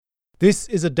This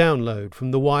is a download from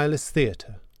the Wireless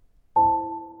Theatre.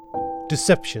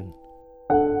 Deception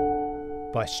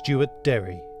by Stuart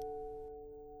Derry.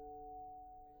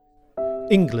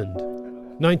 England,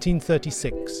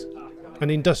 1936. An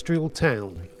industrial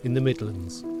town in the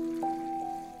Midlands.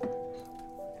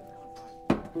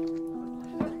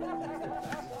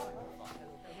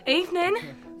 Evening.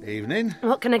 Evening.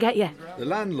 What can I get you? The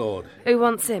landlord. Who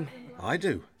wants him? I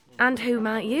do. And who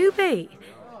might you be?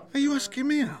 Are you asking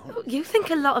me out? You think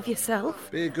a lot of yourself.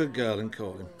 Be a good girl and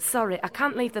call him. Sorry, I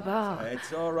can't leave the bar.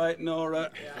 It's all right, Nora.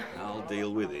 I'll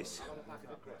deal with this.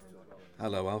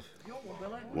 Hello, Alf.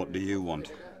 What do you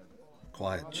want?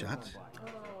 Quiet chat.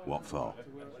 What for?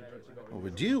 Well, we're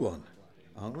due one,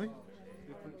 aren't we?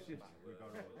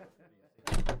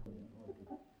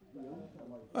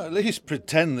 Well, at least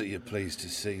pretend that you're pleased to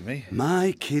see me.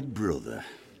 My kid brother.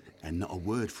 And not a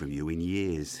word from you in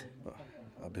years.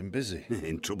 I've been busy.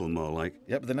 In trouble, more like.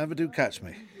 Yep, but they never do catch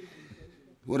me.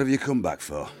 What have you come back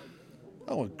for?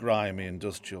 Oh, a grimy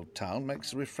industrial town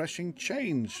makes a refreshing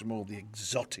change from all the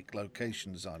exotic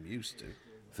locations I'm used to.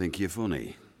 Think you're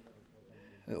funny?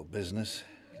 Little business,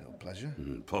 little pleasure.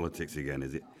 Politics again,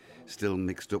 is it? Still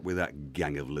mixed up with that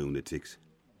gang of lunatics.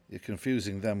 You're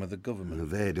confusing them with the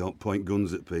government. They don't point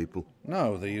guns at people.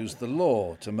 No, they use the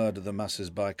law to murder the masses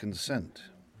by consent.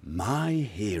 My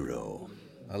hero.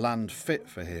 A land fit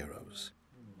for heroes.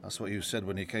 That's what you said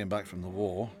when you came back from the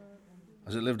war.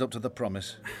 Has it lived up to the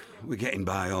promise? We're getting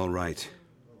by all right.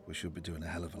 We should be doing a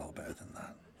hell of a lot better than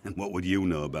that. And what would you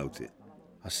know about it?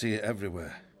 I see it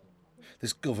everywhere.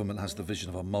 This government has the vision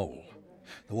of a mole.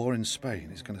 The war in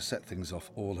Spain is going to set things off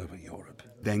all over Europe.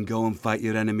 Then go and fight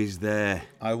your enemies there.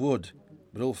 I would,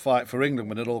 but I'll fight for England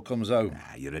when it all comes home.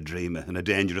 You're a dreamer, and a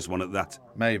dangerous one at that.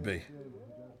 Maybe.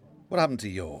 What happened to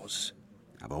yours?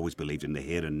 I've always believed in the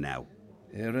here and now.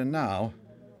 Here and now?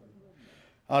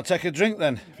 I'll take a drink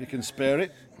then, if you can spare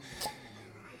it.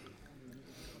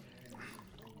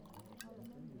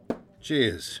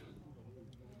 Cheers.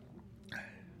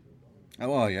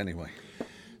 How are you, anyway?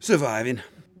 Surviving.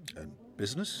 And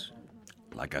business?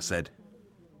 Like I said.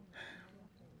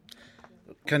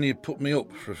 Can you put me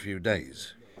up for a few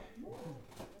days?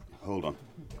 Hold on.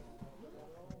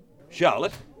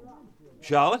 Charlotte?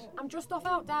 Charlotte? I'm just off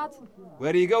out, Dad.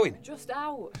 Where are you going? Just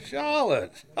out.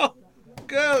 Charlotte! Oh,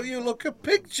 girl, you look a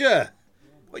picture.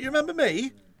 What, you remember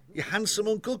me? Your handsome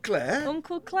Uncle Claire?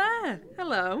 Uncle Claire.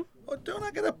 Hello. Oh, don't I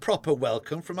get a proper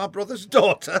welcome from my brother's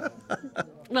daughter?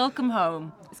 Welcome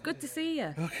home. It's good to see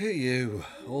you. Look at you,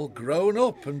 all grown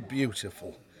up and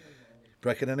beautiful.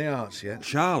 Breaking any hearts yet?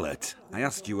 Charlotte, I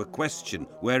asked you a question.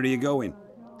 Where are you going?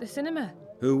 The cinema.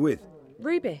 Who with?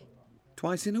 Ruby.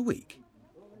 Twice in a week?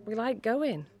 We like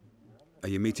going. Are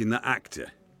you meeting that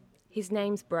actor? His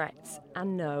name's Brett.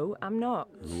 And no, I'm not.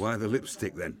 Why the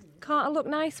lipstick then? Can't I look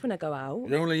nice when I go out?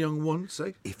 You're only young once,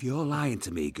 eh? If you're lying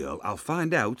to me, girl, I'll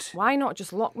find out. Why not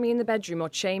just lock me in the bedroom or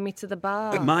chain me to the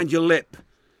bar? Mind your lip.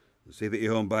 See that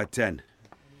you're home by 10.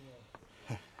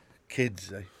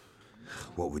 Kids, eh?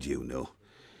 What would you know?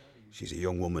 She's a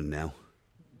young woman now.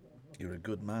 You're a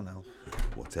good man, Alf.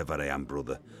 Whatever I am,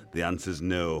 brother, the answer's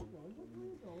no.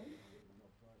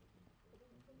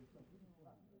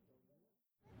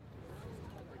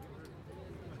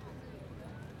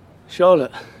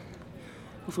 Charlotte,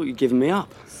 I thought you'd given me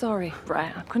up. Sorry,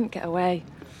 Brett. I couldn't get away.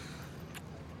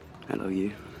 Hello,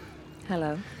 you.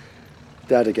 Hello.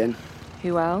 Dad again.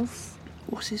 Who else?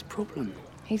 What's his problem?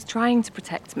 He's trying to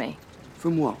protect me.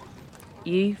 From what?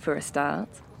 You, for a start.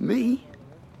 Me?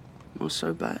 What's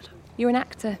so bad? You're an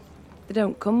actor. They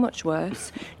don't come much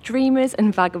worse. Dreamers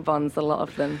and vagabonds, a lot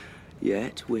of them.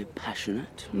 Yet we're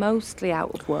passionate, Mostly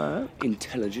out of work.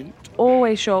 intelligent,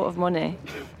 Always short of money.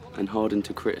 and hardened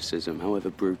to criticism, however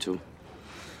brutal.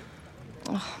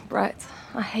 Oh, Brett,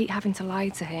 I hate having to lie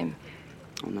to him.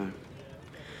 Oh no.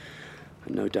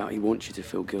 And no doubt he wants you to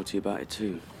feel guilty about it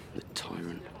too, the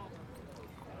tyrant.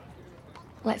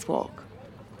 Let's walk.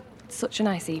 It's such a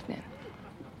nice evening.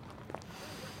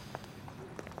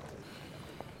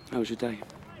 How was your day?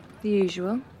 The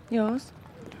usual. Yours?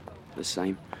 The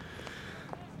same.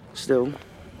 Still,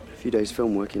 a few days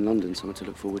film work in London, something to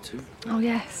look forward to. Oh,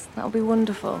 yes. That'll be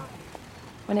wonderful.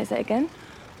 When is it again?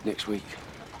 Next week.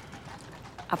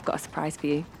 I've got a surprise for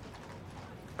you.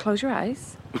 Close your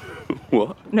eyes.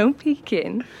 What? No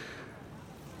peeking.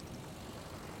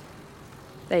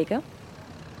 There you go.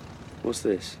 What's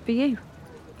this? For you.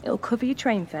 It'll cover your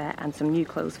train fare and some new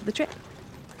clothes for the trip.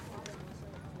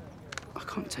 I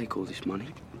can't take all this money.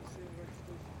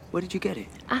 Where did you get it?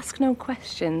 Ask no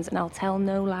questions and I'll tell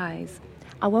no lies.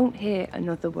 I won't hear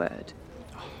another word.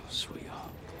 Oh,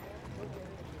 sweetheart.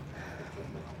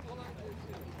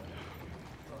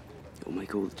 will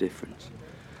make all the difference.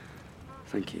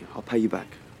 Thank you. I'll pay you back.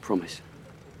 Promise.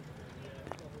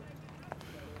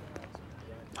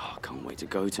 Oh, I can't wait to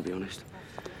go, to be honest.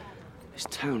 This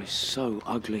town is so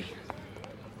ugly.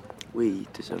 We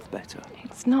deserve better.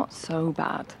 It's not so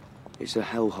bad. It's a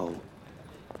hellhole,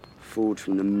 forged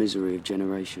from the misery of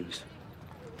generations.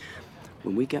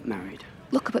 When we get married...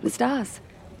 Look up at the stars.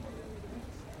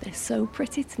 They're so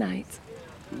pretty tonight.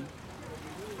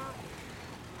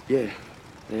 Yeah,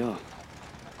 they are.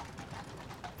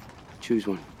 Choose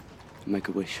one and make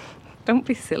a wish. Don't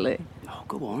be silly. Oh,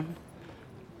 go on.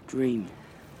 Dream.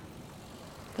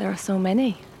 There are so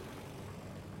many.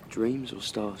 Dreams or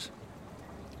stars?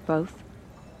 Both.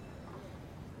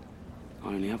 I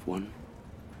only have one.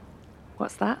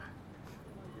 What's that?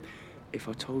 If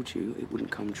I told you, it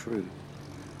wouldn't come true.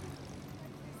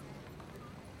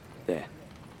 There.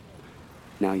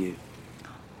 Now you.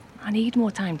 I need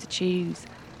more time to choose.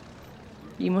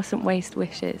 You mustn't waste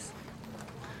wishes.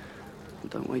 Well,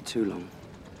 don't wait too long.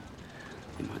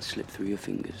 It might slip through your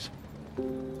fingers.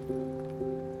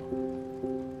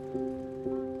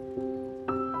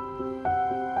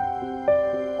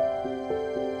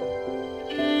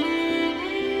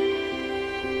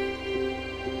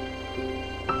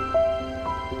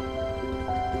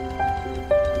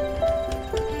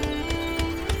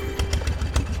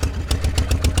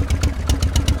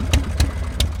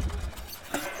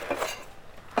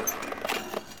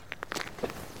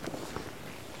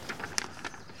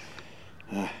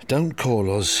 Don't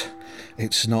call us.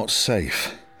 It's not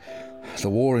safe. The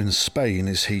war in Spain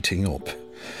is heating up.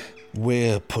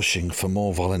 We're pushing for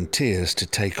more volunteers to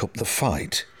take up the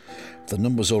fight. The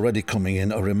numbers already coming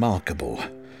in are remarkable.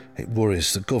 It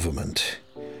worries the government.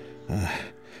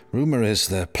 Rumour is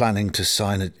they're planning to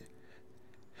sign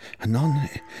a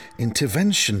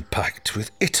non-intervention pact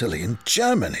with Italy and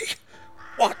Germany.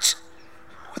 What?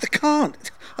 Well, they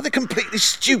can't. Are they completely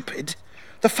stupid?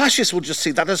 The fascists will just see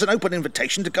that as an open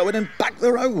invitation to go in and back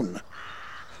their own.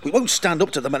 We won't stand up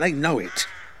to them and they know it.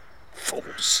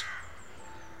 Fools.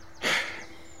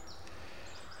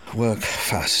 Work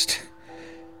fast.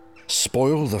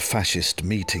 Spoil the fascist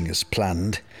meeting as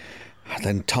planned,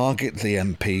 then target the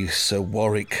MP Sir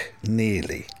Warwick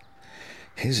Nearly.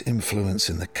 His influence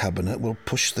in the cabinet will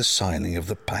push the signing of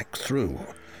the pact through.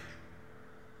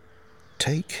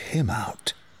 Take him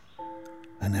out,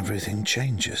 and everything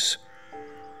changes.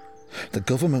 The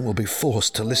government will be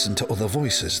forced to listen to other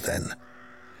voices then.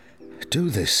 Do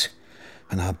this,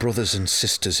 and our brothers and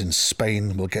sisters in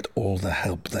Spain will get all the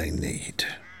help they need.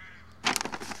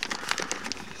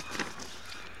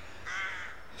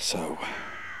 So,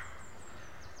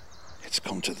 it's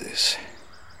come to this.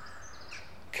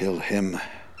 Kill him,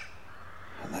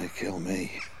 and they kill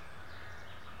me.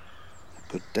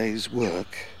 A good day's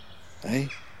work, eh,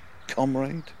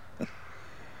 comrade?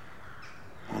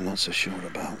 I'm not so sure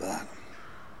about that.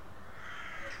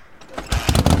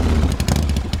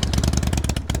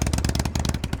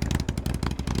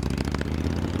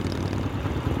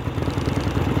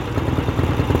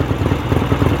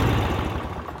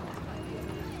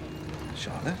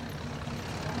 Charlotte?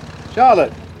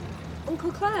 Charlotte!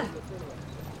 Uncle Claire.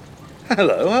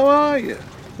 Hello, how are you?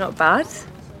 Not bad.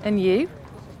 And you?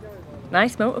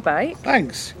 Nice motorbike.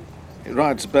 Thanks. It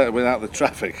rides better without the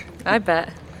traffic. I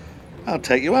bet. I'll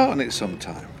take you out on it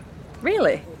sometime.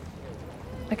 Really?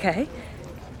 Okay.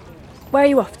 Where are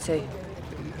you off to?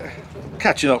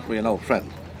 Catching up with an old friend.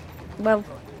 Well,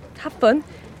 have fun.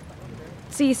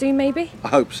 See you soon, maybe? I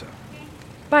hope so.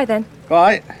 Bye then.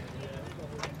 Right.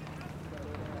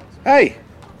 Hey!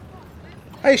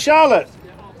 Hey, Charlotte!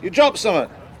 You dropped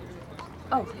something.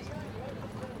 Oh.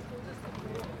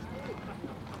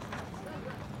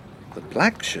 The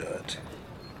black shirt?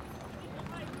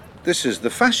 This is the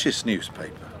fascist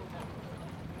newspaper.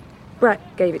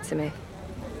 Brett gave it to me.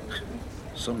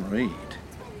 Some read.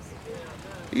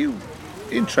 Are you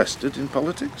interested in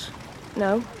politics?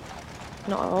 No,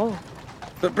 not at all.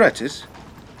 But Brett is.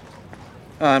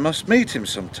 I must meet him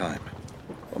sometime.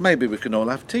 Or maybe we can all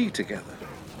have tea together.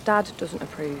 Dad doesn't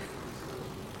approve.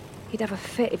 He'd have a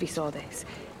fit if he saw this.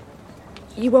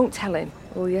 You won't tell him,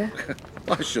 will you?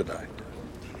 Why should I?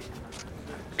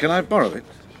 Can I borrow it?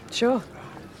 Sure.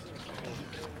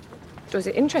 Does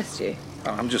it interest you?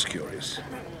 Oh, I'm just curious.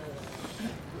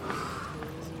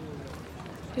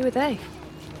 Who are they?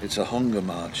 It's a hunger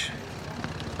march.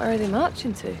 Where are they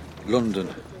marching to? London,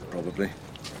 probably.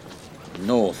 The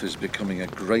north is becoming a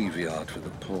graveyard for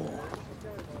the poor.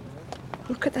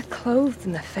 Look at their clothes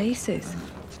and their faces.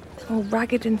 All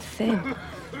ragged and thin.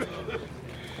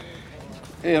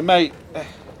 Here, mate.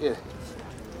 Here.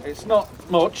 It's not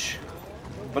much,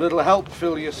 But it'll help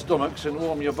fill your stomachs and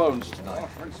warm your bones tonight.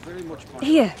 Thanks very much, Pat.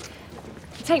 Here,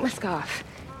 take my scarf.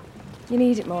 You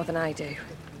need it more than I do.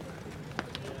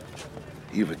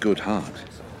 You've a good heart.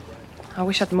 I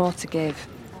wish I'd more to give.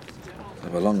 They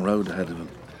have a long road ahead of them.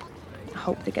 I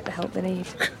hope they get the help they need.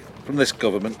 From this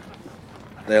government,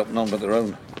 they help none but their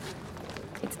own.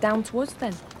 It's down to us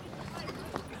then.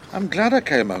 I'm glad I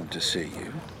came home to see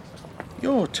you.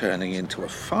 You're turning into a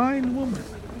fine woman.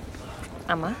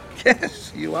 Am I?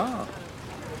 Yes, you are.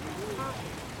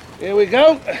 Here we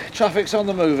go. Traffic's on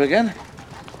the move again.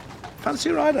 Fancy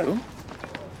a ride home?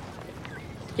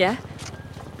 Yeah.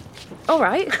 All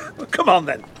right. Well, come on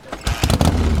then.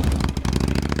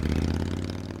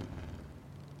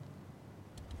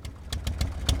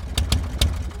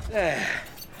 There.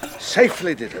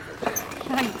 Safely delivered.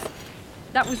 Thanks.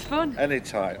 That was fun.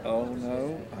 Anytime. Oh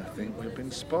no, I think we've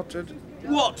been spotted.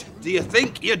 What do you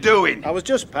think you're doing? I was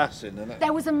just passing, and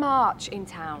There was a march in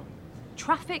town.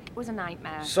 Traffic was a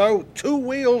nightmare. so 2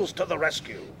 wheels to the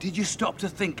rescue. Did you stop to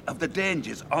think of the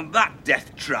dangers on that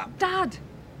death trap? Dad,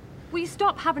 will you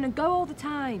stop having a go all the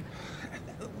time?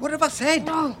 What have I said?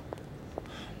 No.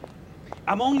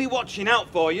 I'm only watching out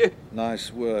for you.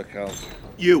 Nice work, Alf.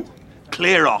 You,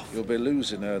 clear off. You'll be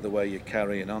losing her the way you're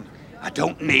carrying on. I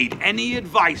don't need any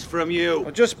advice from you.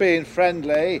 I'm just being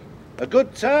friendly. A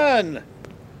good turn.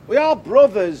 We are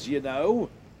brothers, you know.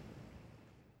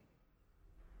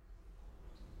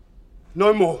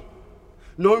 No more.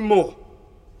 No more.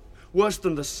 Worse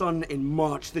than the sun in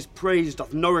March, this praise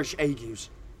doth nourish agues.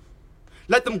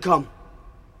 Let them come.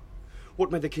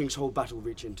 What may the king's whole battle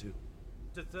reach into?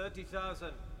 To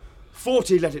 30,000.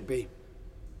 40 let it be.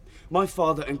 My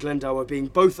father and Glendower being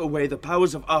both away, the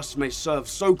powers of us may serve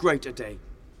so great a day.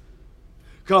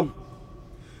 Come,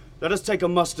 let us take a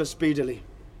muster speedily.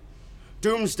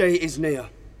 Doomsday is near.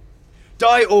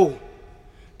 Die all.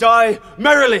 Die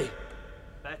merrily.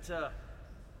 Better.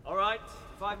 All right,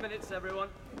 5 minutes, everyone.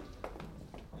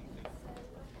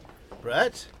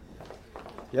 Brett,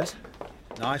 Yes?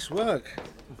 nice work.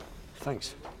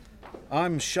 Thanks.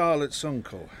 I'm Charlotte's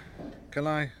uncle. Can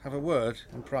I have a word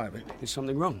in private? Is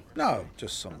something wrong? No,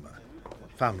 just some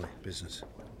family business.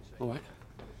 All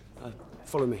right.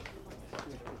 Follow me.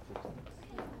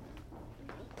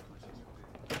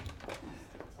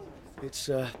 It's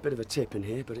a bit of a tip in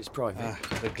here, but it's private.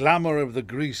 The glamour of the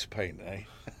grease paint,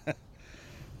 eh?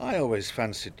 I always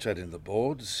fancied treading the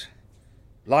boards.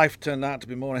 Life turned out to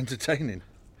be more entertaining.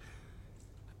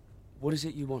 What is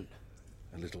it you want?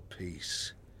 A little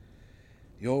peace.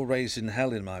 You're raising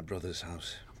hell in my brother's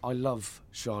house. I love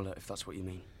Charlotte, if that's what you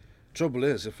mean. Trouble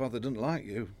is, her father doesn't like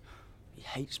you. He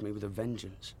hates me with a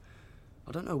vengeance.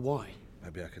 I don't know why.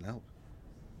 Maybe I can help.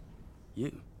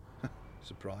 You?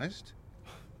 Surprised?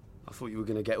 I thought you were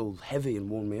going to get all heavy and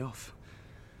warn me off.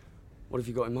 What have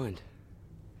you got in mind?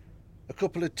 A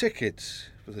couple of tickets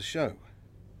for the show.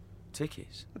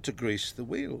 Tickets? To grease the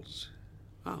wheels.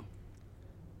 Oh.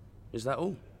 Is that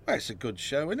all? Well, it's a good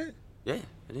show, isn't it? Yeah,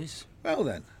 it is. Well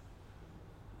then.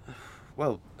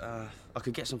 Well, I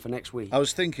could get some for next week. I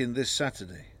was thinking this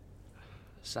Saturday.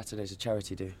 Saturday's a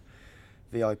charity do.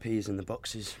 VIPs in the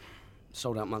boxes.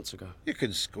 Sold out months ago. You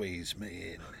can squeeze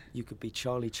me in. You could be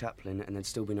Charlie Chaplin and there'd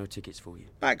still be no tickets for you.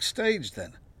 Backstage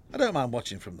then. I don't mind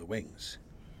watching from the wings.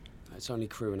 It's only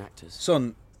crew and actors.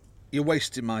 Son, you're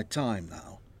wasting my time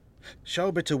now. Show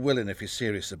a bit of willing if you're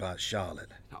serious about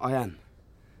Charlotte. I am.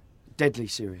 Deadly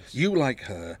serious. You like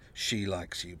her, she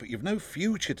likes you, but you've no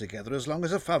future together as long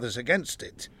as her father's against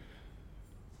it.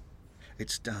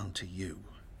 It's down to you.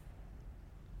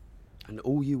 And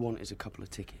all you want is a couple of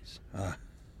tickets.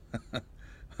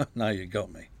 Now you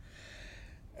got me.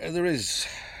 There is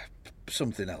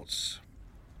something else.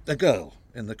 A girl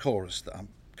in the chorus that I'm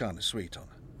kind of sweet on.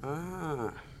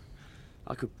 Ah.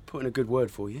 I could put in a good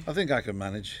word for you. I think I can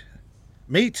manage.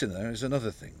 Meeting her is another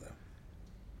thing, though.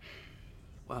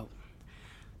 Well,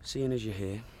 seeing as you're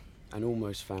here, and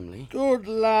almost family... Good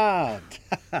lad.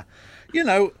 You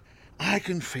know, I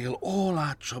can feel all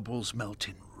our troubles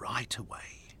melting right away.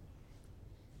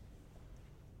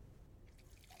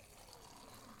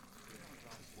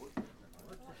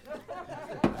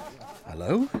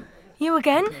 Hello? You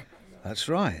again? That's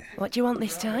right. What do you want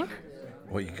this time?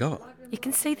 What you got? You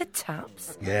can see the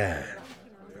taps. Yeah.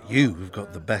 You've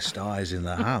got the best eyes in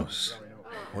the house.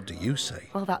 What do you say?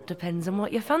 Well, that depends on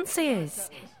what your fancy is.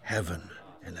 Heaven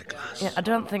in a glass. Yeah, I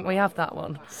don't think we have that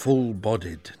one.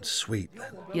 Full-bodied and sweet,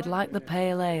 then. You'd like the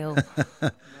pale ale.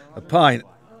 A pint,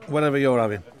 whatever you're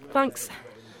having. Thanks.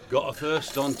 Got a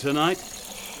thirst on tonight?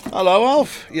 Hello,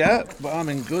 Alf. Yeah, but I'm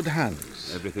in good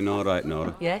hands. Everything all right,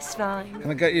 Nora? Yes, fine.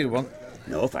 Can I get you one?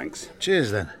 No, thanks.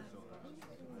 Cheers,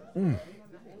 then.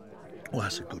 Well,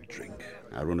 that's a good drink.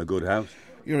 I run a good house.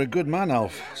 You're a good man,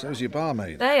 Alf. So's your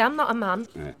barmaid. Hey, I'm not a man.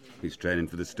 He's training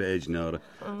for the stage, Nora.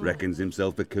 Reckons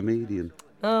himself a comedian.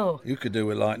 Oh. You could do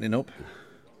with lightening up.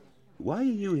 Why are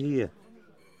you here?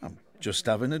 I'm just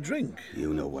having a drink.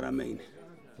 You know what I mean.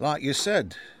 Like you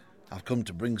said, I've come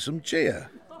to bring some cheer.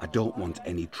 I don't want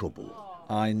any trouble.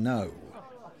 I know.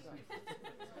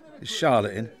 Is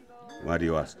Charlotte in? Why do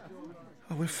you ask?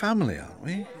 Oh, we're family, aren't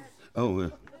we?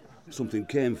 Oh, something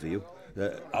came for you.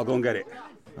 I'll go and get it.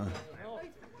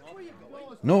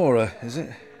 Nora, is it?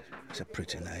 It's a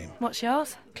pretty name. What's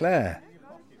yours? Claire.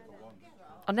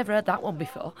 I've never heard that one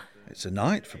before. It's a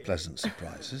night for pleasant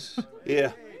surprises.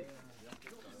 Here.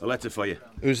 A letter for you.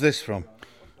 Who's this from?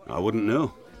 I wouldn't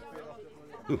know.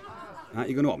 Aren't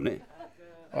you going to open it?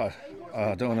 Oh,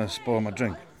 I don't want to spoil my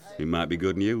drink. It might be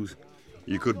good news.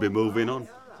 You could be moving on.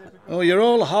 Oh, you're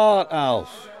all heart,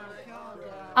 Alf.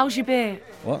 How's your beer?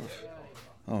 What?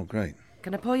 Oh, great.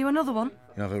 Can I pour you another one?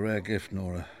 You have a rare gift,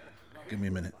 Nora. Give me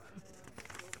a minute.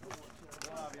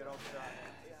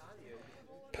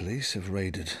 Police have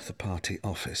raided the party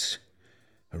office.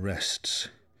 Arrests.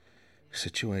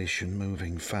 Situation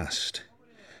moving fast.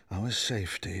 Our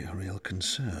safety a real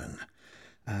concern,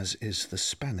 as is the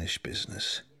Spanish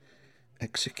business.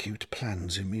 Execute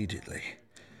plans immediately.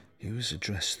 Use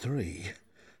address 3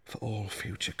 for all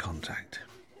future contact.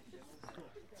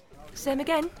 Same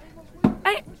again.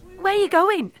 Hey, where are you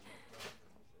going?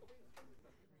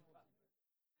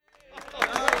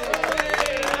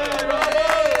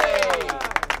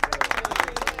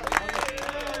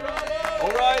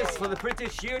 All rise for the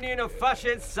British Union of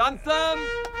Fascists anthem.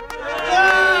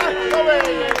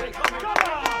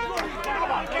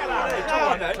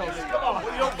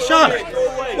 Charlotte!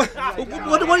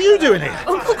 What are you doing here?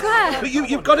 Uncle Claire!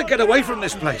 You've got to get away from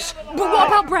this place. But what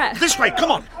about Brett? This way,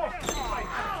 come on!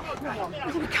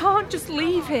 We can't just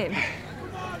leave him.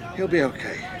 He'll be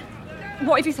okay.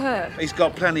 What if he's hurt? He's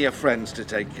got plenty of friends to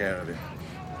take care of him.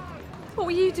 What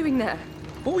were you doing there?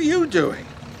 What were you doing?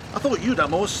 I thought you'd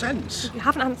have more sense. You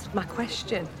haven't answered my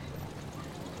question.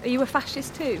 Are you a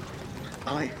fascist too?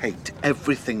 I hate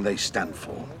everything they stand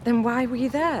for. Then why were you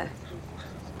there?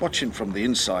 Watching from the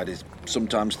inside is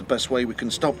sometimes the best way we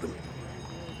can stop them.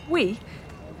 We?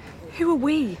 Who are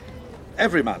we?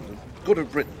 Every man, good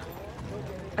of Britain.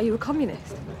 Are you a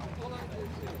communist?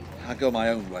 I go my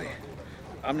own way.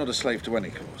 I'm not a slave to any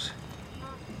cause.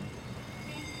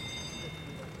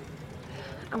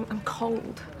 I'm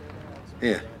cold.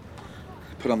 Here,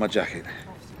 put on my jacket.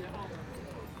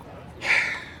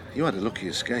 You had a lucky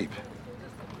escape.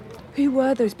 Who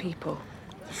were those people?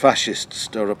 The fascists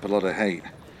stir up a lot of hate.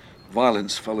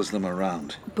 Violence follows them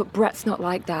around. But Brett's not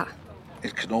like that.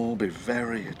 It can all be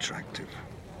very attractive.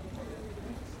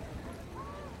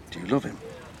 Do you love him?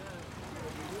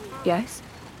 Yes?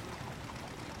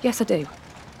 Yes, I do.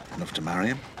 Enough to marry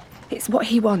him? It's what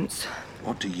he wants.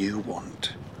 What do you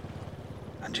want?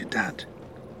 And your dad?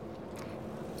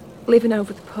 Living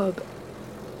over the pub.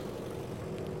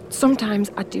 Sometimes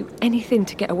I'd do anything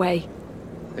to get away.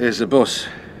 Here's the bus.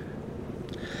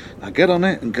 Now get on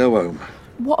it and go home.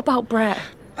 What about Brett?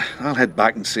 I'll head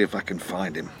back and see if I can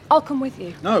find him. I'll come with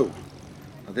you. No.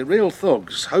 They're real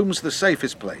thugs. Home's the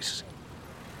safest place.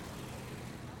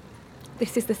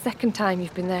 This is the second time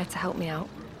you've been there to help me out.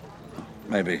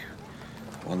 Maybe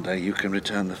one day you can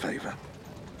return the favour.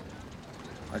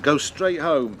 I go straight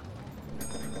home.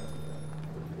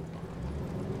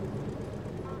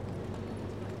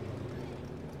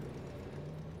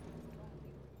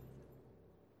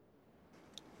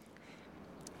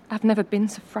 I've never been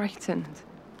so frightened.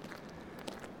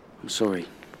 I'm sorry.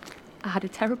 I had a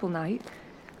terrible night,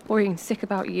 worrying sick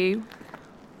about you.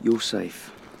 You're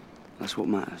safe. That's what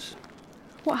matters.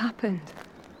 What happened?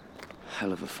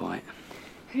 Hell of a fight.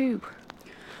 Who?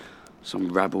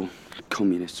 Some rabble.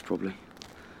 Communists, probably.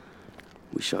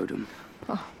 We showed them.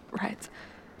 Oh, Red.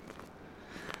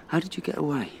 How did you get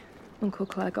away? Uncle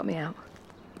Claire got me out.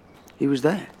 He was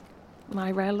there?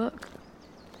 My rare luck.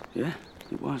 Yeah,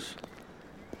 it was.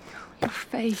 Your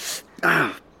face.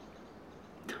 Ah!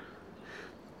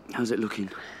 How's it looking?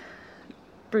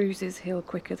 Bruises heal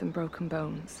quicker than broken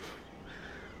bones.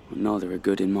 Well, neither are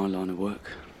good in my line of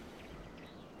work.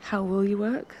 How will you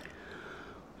work?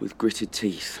 With gritted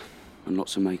teeth and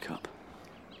lots of makeup.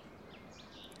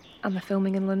 And the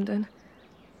filming in London?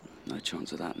 No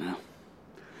chance of that now.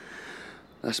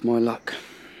 That's my luck.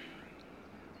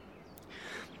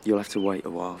 You'll have to wait a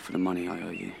while for the money I owe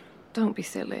you. Don't be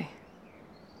silly.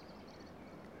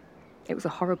 It was a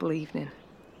horrible evening.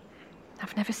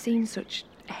 I've never seen such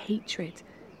hatred.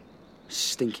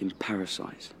 Stinking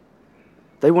parasites.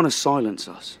 They want to silence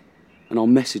us and our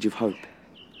message of hope.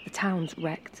 The town's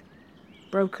wrecked.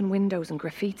 Broken windows and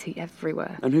graffiti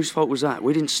everywhere. And whose fault was that?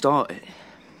 We didn't start it.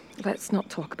 Let's not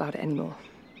talk about it anymore.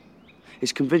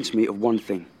 It's convinced me of one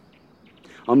thing.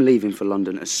 I'm leaving for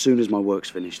London as soon as my work's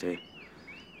finished here.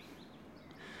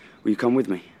 Will you come with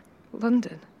me?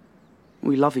 London?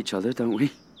 We love each other, don't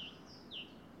we?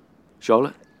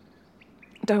 Charlotte?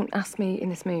 Don't ask me in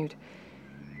this mood.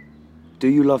 Do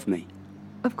you love me?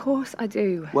 Of course I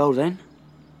do. Well then.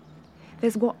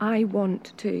 There's what I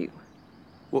want too.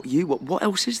 What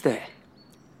else is there?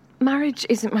 Marriage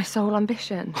isn't my sole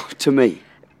ambition. To me.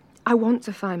 I want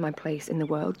to find my place in the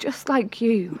world, just like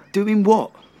you. Doing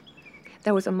what?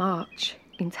 There was a march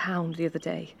in town the other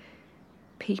day.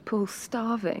 People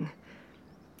starving.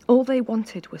 All they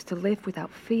wanted was to live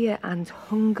without fear and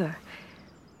hunger.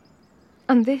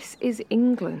 And this is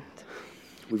England.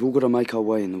 We've all got to make our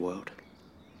way in the world.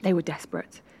 They were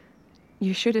desperate.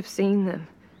 You should have seen them.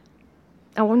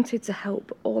 I wanted to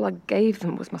help. All I gave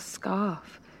them was my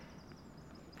scarf.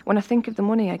 When I think of the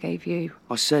money I gave you...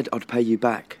 I said I'd pay you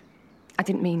back. I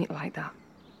didn't mean it like that.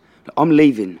 I'm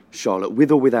leaving, Charlotte,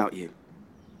 with or without you.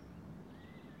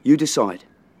 You decide.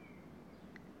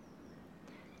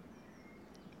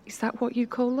 Is that what you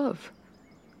call love?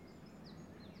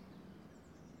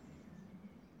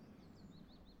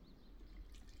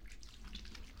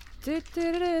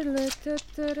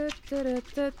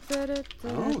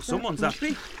 Oh, someone's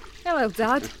happy. Hello,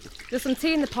 Dad. There's some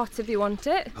tea in the pot if you want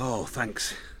it. Oh,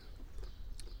 thanks.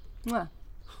 Mwah.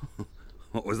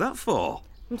 What was that for?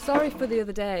 I'm sorry for the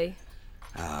other day.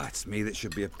 Ah, it's me that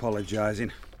should be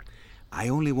apologising. I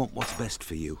only want what's best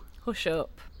for you. Hush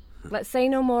up. Let's say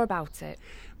no more about it.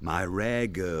 My rare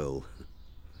girl.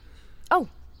 Oh,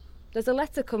 there's a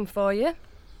letter come for you.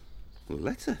 A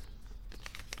letter?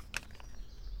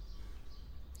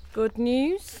 Good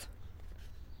news?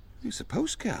 It's a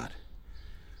postcard.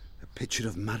 A picture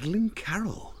of Madeleine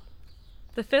Carroll.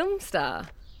 The film star.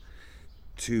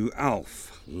 To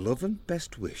Alf, love and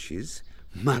best wishes,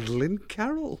 Madeleine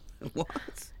Carroll.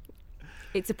 What?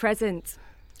 It's a present.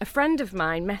 A friend of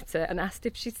mine met her and asked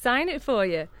if she'd sign it for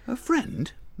you. A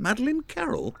friend? Madeleine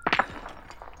Carroll?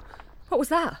 What was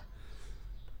that?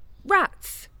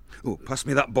 Rats. Oh, pass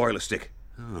me that boiler stick.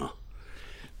 Oh.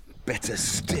 Better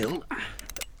still.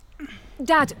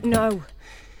 Dad, no.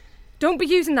 Don't be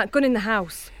using that gun in the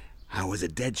house. I was a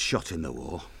dead shot in the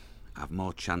war. I've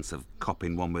more chance of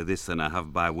copping one with this than I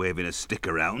have by waving a stick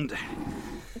around.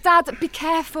 Dad, be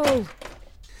careful.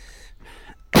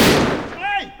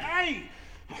 Hey!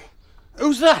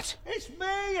 Who's that? It's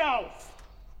me, Alf!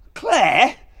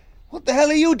 Claire? What the hell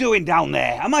are you doing down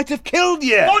there? I might have killed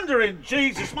you. Wandering,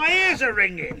 Jesus, my ears are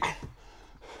ringing.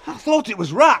 I thought it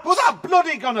was rats. Well, that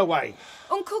bloody gone away.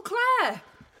 Uncle Claire.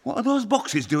 What are those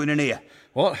boxes doing in here?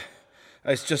 What?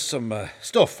 It's just some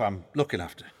stuff I'm looking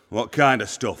after. What kind of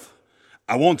stuff?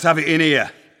 I won't have it in here.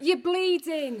 You're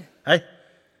bleeding. Hey?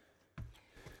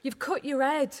 You've cut your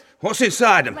head. What's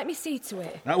inside them? Let me see to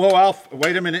it. Whoa, Alf,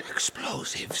 wait a minute.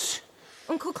 Explosives.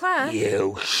 Uncle Claire.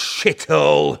 You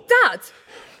shithole. Dad.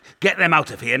 Get them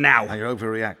out of here now. Now you're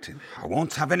overreacting. I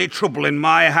won't have any trouble in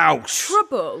my house.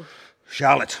 Trouble?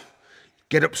 Charlotte,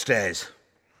 get upstairs.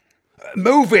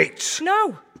 Move it!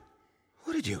 No.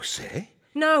 What did you say?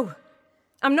 No.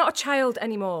 I'm not a child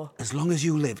anymore. As long as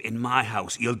you live in my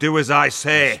house, you'll do as I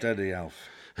say. Steady, Alf.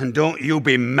 And don't you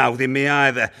be mouthing me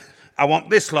either. I want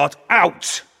this lot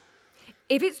out.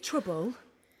 If it's trouble,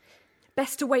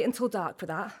 best to wait until dark for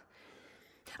that.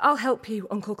 I'll help you,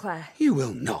 Uncle Claire. You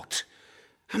will not.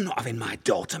 I'm not having my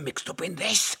daughter mixed up in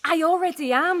this. I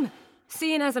already am,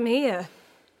 seeing as I'm here.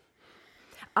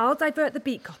 I'll divert the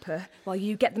beat copper while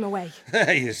you get them away.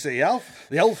 There you see, Alf.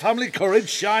 The old family courage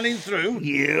shining through.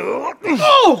 You...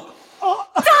 Oh!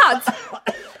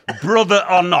 Dad! Brother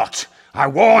or not, I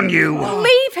warn you.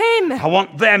 Leave him! I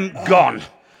want them gone,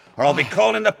 or I'll be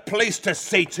calling the police to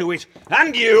see to it.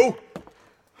 And you!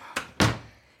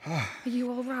 Are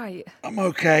you all right? I'm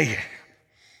okay.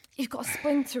 You've got a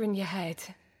splinter in your head.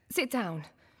 Sit down.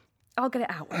 I'll get it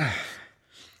out.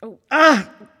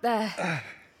 There.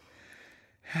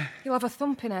 You'll have a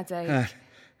thumping headache.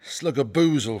 Slug of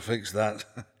booze will fix that.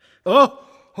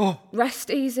 Rest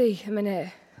easy a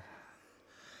minute.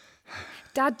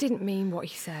 Dad didn't mean what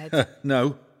he said.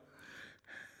 No.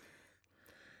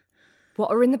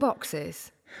 What are in the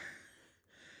boxes?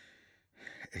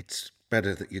 It's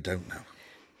better that you don't know.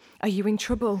 Are you in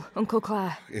trouble, Uncle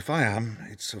Claire? If I am,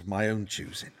 it's of my own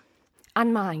choosing.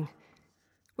 And mine.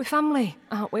 We're family,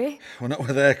 aren't we? Well, not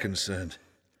where they're concerned.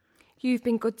 You've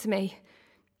been good to me.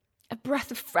 A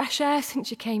breath of fresh air since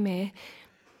you came here.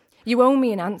 You owe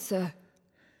me an answer.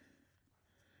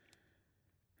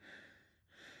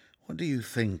 What do you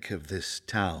think of this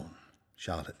town,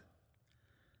 Charlotte?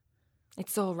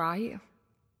 It's all right.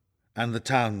 And the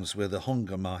towns where the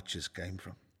hunger marches came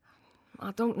from?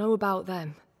 I don't know about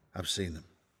them. I've seen them.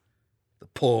 The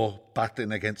poor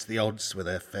battling against the odds with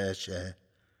their fair share.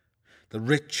 The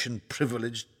rich and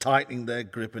privileged tightening their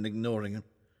grip and ignoring them.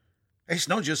 It's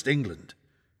not just England.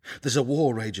 There's a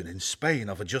war raging in Spain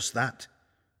over just that.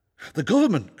 The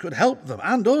government could help them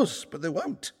and us, but they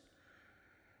won't.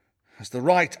 As the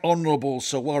Right Honourable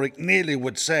Sir Warwick Nearly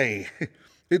would say,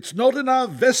 it's not in our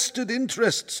vested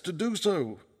interests to do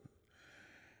so.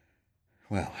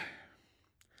 Well,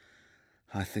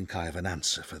 I think I have an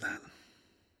answer for that.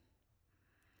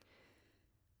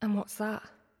 And what's that?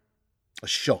 A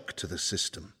shock to the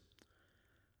system.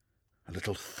 A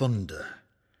little thunder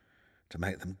to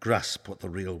make them grasp what the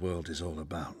real world is all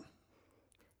about.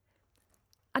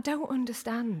 I don't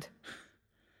understand.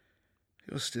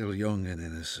 You're still young and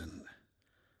innocent.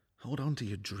 Hold on to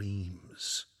your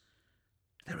dreams.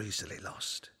 They're easily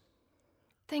lost.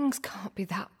 Things can't be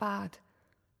that bad.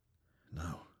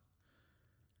 No.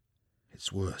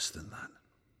 It's worse than that.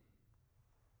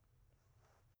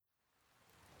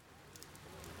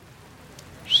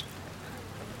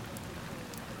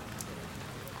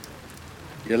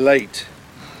 You're late.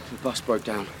 The bus broke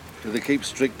down. Do they keep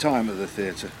strict time at the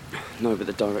theatre? No, but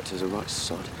the director's a right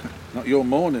sod. Not your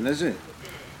morning, is it?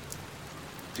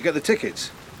 Did you get the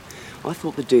tickets? I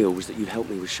thought the deal was that you'd help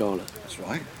me with Charlotte. That's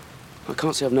right. I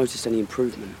can't say I've noticed any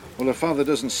improvement. Well, her father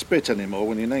doesn't spit anymore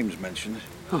when your name's mentioned.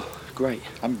 Oh, great.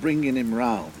 I'm bringing him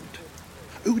round.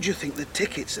 Who do you think the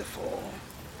tickets are for?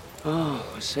 Oh,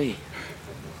 I see.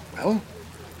 Well?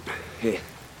 Here.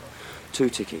 2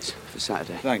 tickets for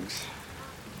Saturday. Thanks.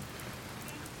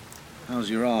 How's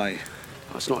your eye?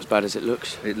 Oh, it's not as bad as it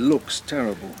looks. It looks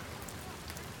terrible.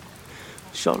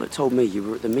 Charlotte told me you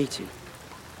were at the meeting.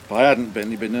 If I hadn't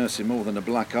been, you'd be nursing more than a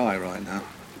black eye right now.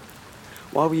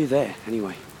 Why were you there,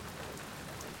 anyway?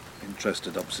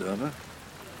 Interested observer.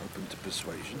 Open to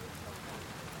persuasion.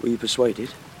 Were you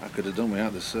persuaded? I could have done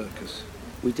without the circus.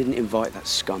 We didn't invite that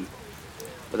scum.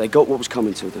 But they got what was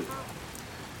coming to them.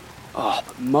 Oh,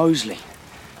 but Mosley.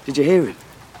 Did you hear him?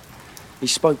 He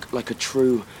spoke like a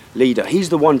true leader. He's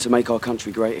the one to make our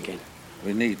country great again.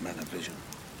 We need men of vision.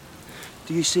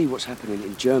 Do you see what's happening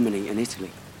in Germany and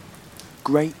Italy?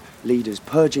 Great leaders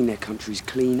purging their countries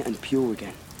clean and pure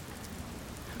again.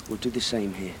 We'll do the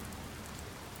same here.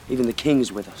 Even the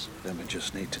king's with us. Then we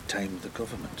just need to tame the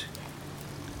government.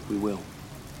 We will.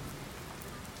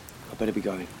 I better be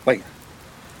going. Wait.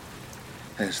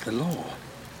 There's the law.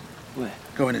 Where?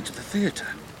 Going into the theatre.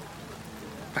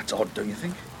 That's odd, don't you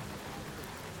think?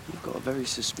 You've got a very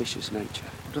suspicious nature.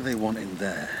 What do they want in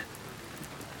there?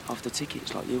 After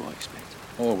tickets like you, I expect.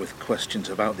 Or with questions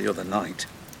about the other night.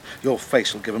 Your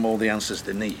face will give them all the answers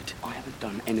they need. I haven't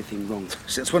done anything wrong.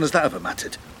 Since when has that ever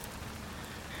mattered?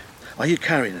 Are you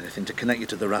carrying anything to connect you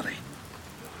to the rally?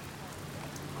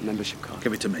 A membership card.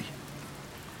 Give it to me.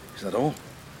 Is that all?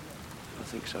 I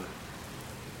think so.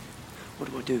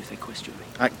 What do I do if they question me?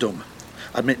 Act dumb.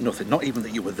 Admit nothing, not even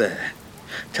that you were there.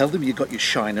 Tell them you got your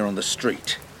shiner on the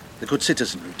street. The good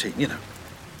citizen routine, you know.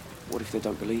 What if they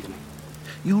don't believe me?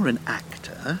 You're an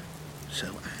actor, so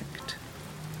act.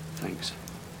 Thanks.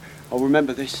 I'll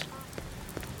remember this.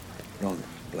 Run,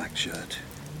 black shirt.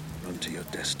 Run to your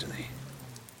destiny.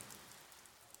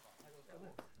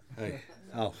 Hey,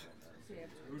 Alf.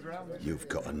 You've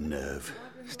got a nerve,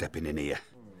 stepping in here.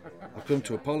 I've come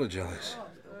to apologise.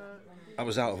 I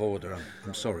was out of order,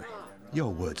 I'm sorry.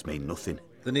 Your words mean nothing.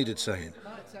 They needed saying.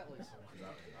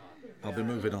 I'll be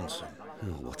moving on soon.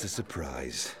 Oh, what a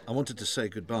surprise. I wanted to say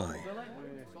goodbye.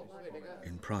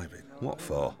 In private. What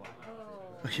for?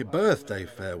 Your birthday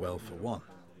farewell, for one.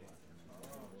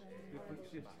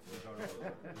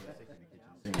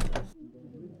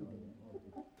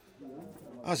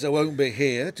 As I won't be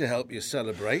here to help you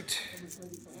celebrate,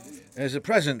 there's a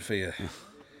present for you.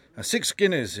 6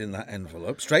 guineas in that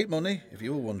envelope. Straight money, if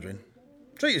you were wondering.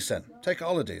 Treat yourself. Take a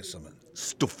holiday or something.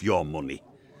 Stuff your money.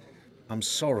 I'm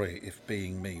sorry if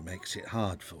being me makes it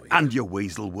hard for you. And your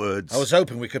weasel words. I was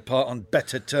hoping we could part on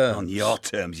better terms. On your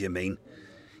terms, you mean?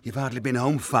 You've hardly been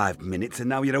home 5 minutes and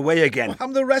now you're away again. Well,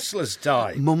 I'm the wrestler's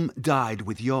type. Mum died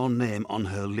with your name on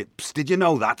her lips. Did you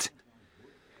know that?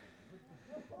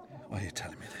 Why are you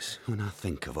telling me this? When I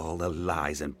think of all the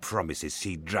lies and promises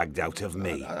she dragged out of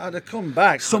me. I'd have come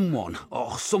back. Someone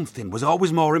or something was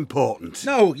always more important.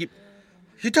 No, you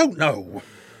don't know.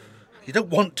 You don't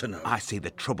want to know. I see the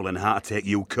trouble and heartache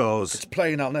you cause. It's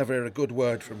plain I'll never hear a good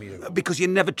word from you. Because you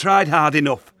never tried hard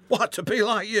enough. What, to be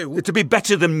like you? To be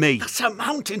better than me. That's a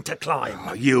mountain to climb.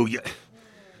 Oh,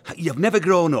 you've never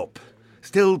grown up.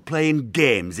 Still playing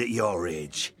games at your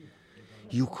age.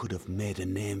 You could have made a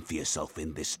name for yourself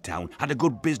in this town. Had a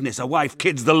good business, a wife,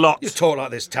 kids, the lot. You talk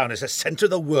like this town is the centre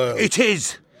of the world. It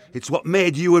is. It's what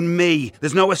made you and me.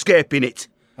 There's no escaping it.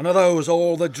 And are those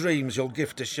all the dreams you'll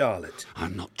give to Charlotte?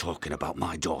 I'm not talking about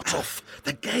my daughter. Alf,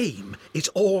 the game is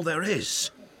all there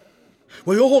is.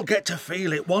 We all get to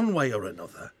feel it one way or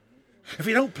another. If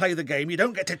you don't play the game, you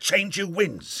don't get to change who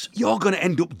wins. You're going to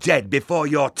end up dead before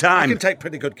your time. I can take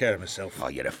pretty good care of myself. Oh,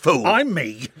 you're a fool. I'm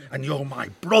me, and you're my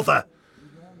brother.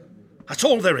 That's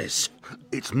all there is.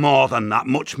 It's more than that,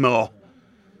 much more.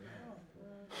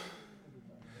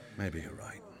 Maybe you're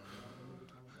right.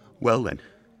 Well then.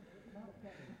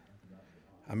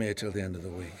 I'm here till the end of the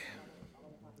week.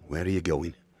 Where are you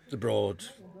going? Abroad.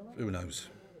 Who knows?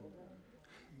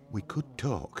 We could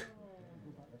talk.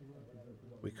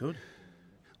 We could.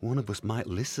 One of us might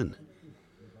listen.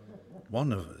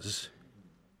 One of us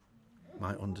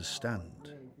might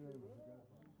understand.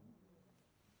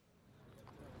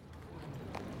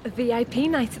 A VIP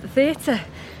night at the theatre.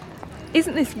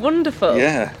 Isn't this wonderful?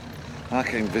 Yeah. I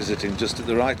came visiting just at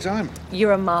the right time.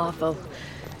 You're a marvel.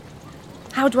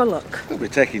 How do I look? They'll be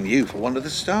taking you for one of the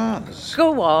stars.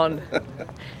 Go on.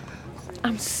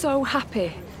 I'm so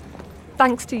happy.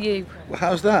 Thanks to you. Well,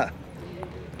 how's that?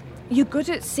 You're good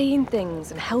at seeing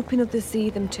things and helping others see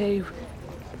them too.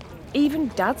 Even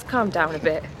Dad's calmed down a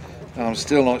bit. I'm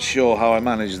still not sure how I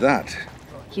managed that.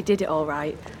 You did it all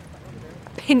right.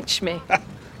 Pinch me.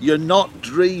 You're not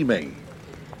dreaming.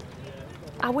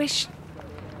 I wish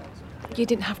you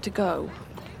didn't have to go.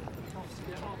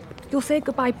 You'll say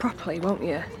goodbye properly, won't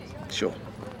you? Sure.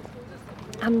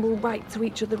 And we'll write to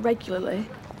each other regularly.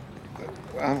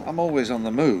 I'm always on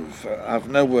the move. I've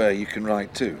nowhere you can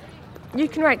write to. You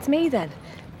can write to me then.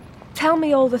 Tell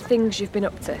me all the things you've been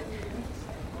up to.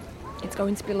 It's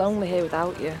going to be lonely here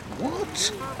without you.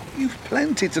 What? You've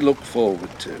plenty to look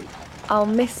forward to. I'll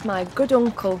miss my good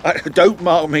uncle. Don't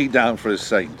mark me down for a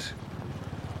saint.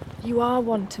 You are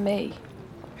one to me.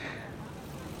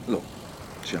 Look,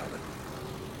 Charlotte.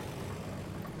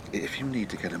 If you need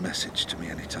to get a message to me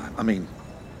anytime, I mean,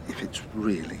 if it's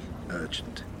really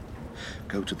urgent,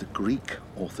 go to the Greek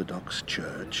Orthodox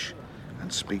Church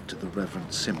and speak to the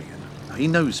Reverend Simeon. Now, he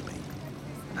knows me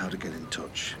and how to get in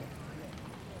touch.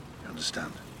 You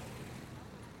understand?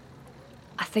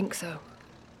 I think so.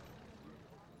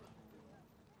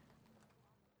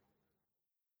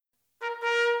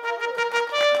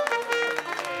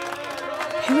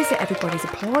 Who is it everybody's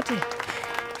applauding?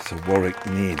 Sir Warwick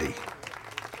Neely.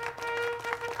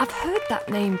 I've heard that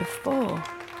name before.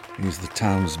 He's the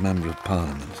town's Member of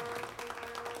Parliament.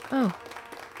 Oh.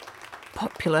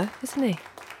 Popular, isn't he?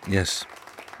 Yes,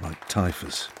 like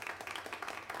typhus.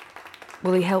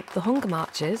 Will he help the hunger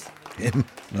marches? Him?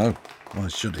 No. Why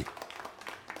should he?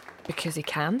 Because he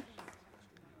can.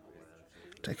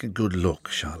 Take a good look,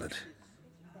 Charlotte.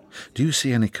 Do you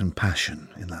see any compassion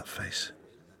in that face?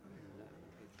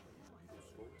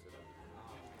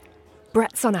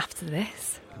 Brett's on after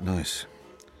this. Nice.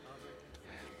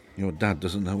 Your dad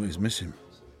doesn't know he's missing.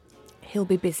 He'll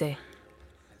be busy.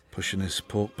 Pushing his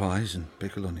pork pies and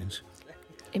pickled onions.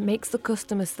 It makes the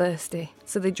customers thirsty,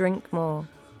 so they drink more.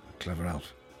 Clever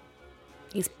Alf.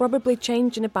 He's probably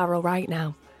changing a barrel right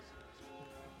now.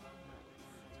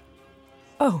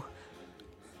 Oh.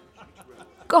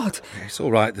 God. It's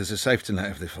all right, there's a safety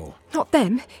net if they fall. Not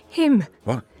them. Him.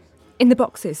 What? In the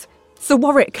boxes. Sir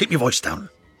Warwick. Keep your voice down.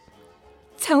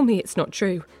 Tell me it's not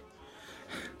true.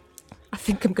 I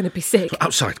think I'm going to be sick.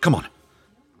 Outside, come on.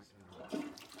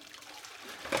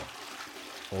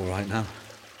 All right now?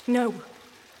 No,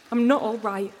 I'm not all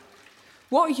right.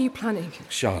 What are you planning?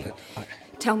 Charlotte,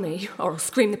 Tell me, or I'll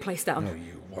scream the place down. No,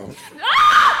 you won't.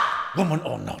 Woman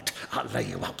or not, I'll lay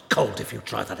you out cold if you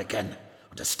try that again.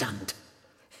 Understand?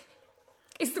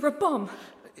 Is there a bomb?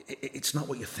 It's not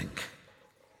what you think.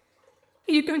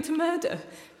 Are you going to murder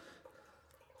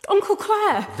Uncle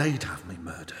Claire? They'd have me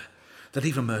murder. They'd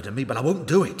even murder me, but I won't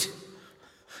do it.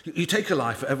 You take a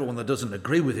life for everyone that doesn't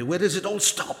agree with you. Where does it all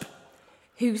stop?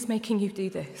 Who's making you do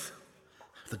this?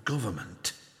 The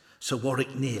government. Sir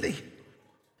Warwick Neely.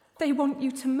 They want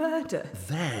you to murder.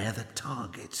 They're the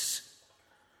targets.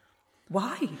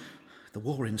 Why? The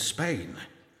war in Spain.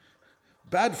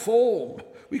 Bad form.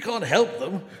 We can't help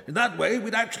them. In that way,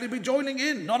 we'd actually be joining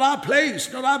in. Not our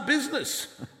place, not our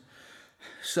business.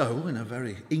 So, in a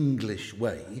very English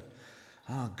way,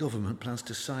 our government plans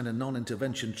to sign a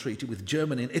non-intervention treaty with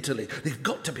Germany and Italy. They've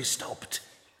got to be stopped.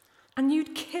 And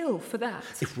you'd kill for that?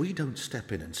 If we don't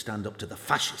step in and stand up to the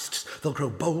fascists, they'll grow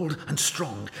bold and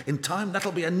strong. In time,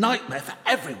 that'll be a nightmare for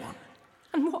everyone.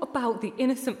 And what about the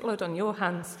innocent blood on your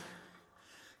hands?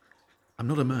 I'm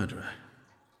not a murderer.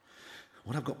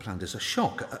 What I've got planned is a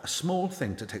shock, a small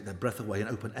thing to take their breath away and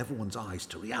open everyone's eyes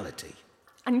to reality.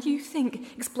 And you think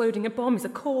exploding a bomb is a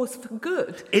cause for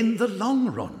good? In the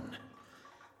long run.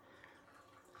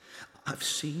 I've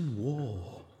seen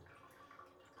war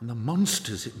and the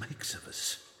monsters it makes of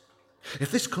us.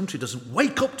 If this country doesn't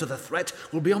wake up to the threat,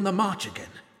 we'll be on the march again.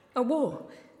 A war?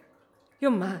 You're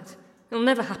mad. It'll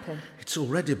never happen. It's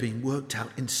already being worked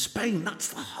out in Spain. That's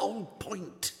the whole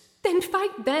point. Then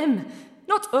fight them,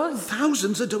 not us.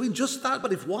 Thousands are doing just that,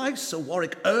 but if wise Sir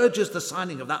Warwick urges the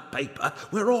signing of that paper,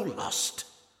 we're all lost.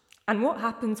 And what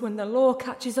happens when the law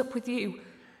catches up with you?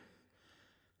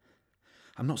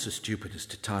 I'm not so stupid as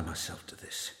to tie myself to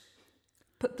this.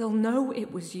 But they'll know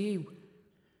it was you.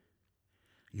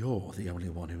 You're the only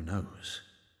one who knows.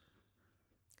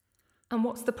 And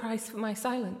what's the price for my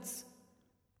silence?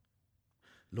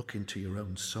 Look into your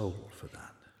own soul for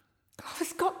that. Oh,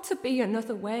 there's got to be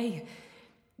another way.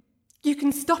 You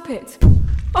can stop it.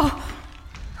 Oh!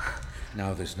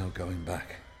 Now there's no going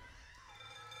back.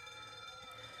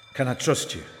 Can I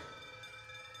trust you?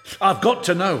 I've got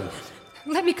to know.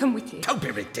 Let me come with you. Don't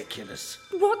be ridiculous.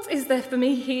 What is there for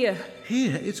me here?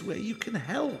 Here is where you can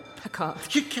help. I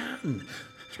can't. You can.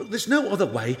 Look, there's no other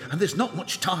way, and there's not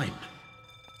much time.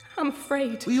 I'm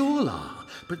afraid. We all are,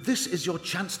 but this is your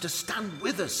chance to stand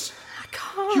with us. I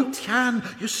can't. You can.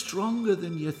 You're stronger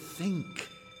than you think.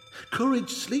 Courage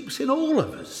sleeps in all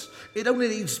of us. It only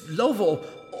needs love or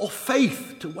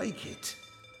faith to wake it.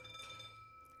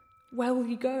 Where will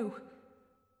you go?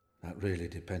 That really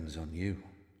depends on you.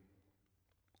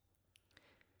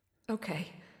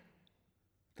 Okay.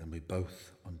 Then we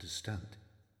both understand.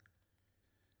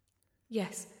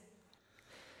 Yes.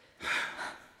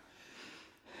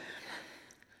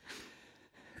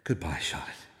 Goodbye, Charlotte.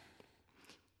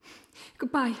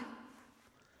 Goodbye.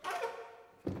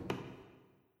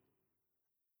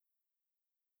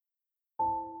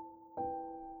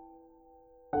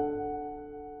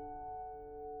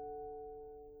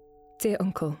 Dear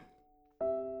Uncle,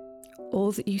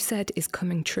 all that you said is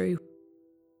coming true.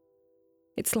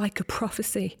 It's like a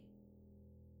prophecy.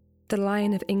 The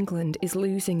Lion of England is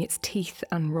losing its teeth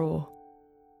and roar.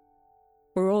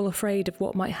 We're all afraid of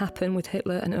what might happen with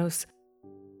Hitler and us.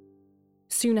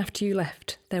 Soon after you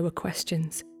left, there were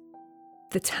questions.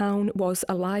 The town was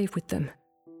alive with them.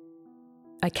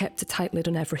 I kept a tight lid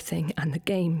on everything, and the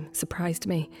game surprised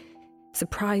me,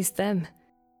 surprised them.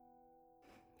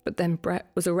 But then Brett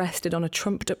was arrested on a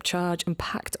trumped-up charge and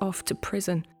packed off to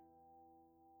prison.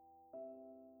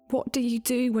 What do you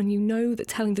do when you know that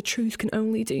telling the truth can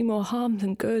only do more harm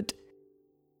than good?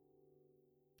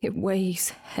 It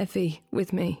weighs heavy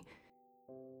with me.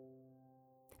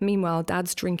 Meanwhile,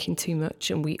 Dad's drinking too much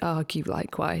and we argue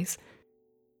likewise.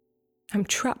 I'm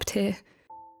trapped here.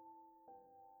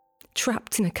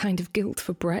 Trapped in a kind of guilt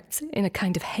for Brett, in a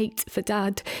kind of hate for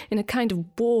Dad, in a kind of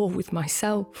war with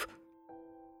myself.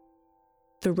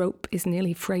 The rope is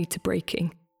nearly frayed to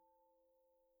breaking.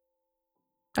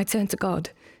 I turn to God,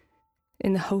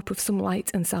 in the hope of some light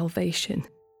and salvation.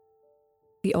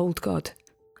 The old God,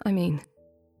 I mean,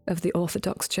 of the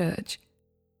Orthodox Church.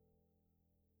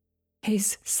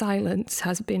 His silence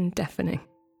has been deafening.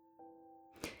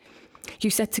 You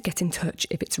said to get in touch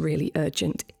if it's really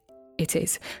urgent. It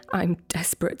is. I'm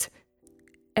desperate.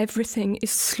 Everything is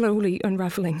slowly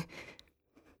unravelling.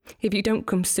 If you don't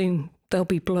come soon, there'll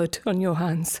be blood on your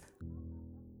hands.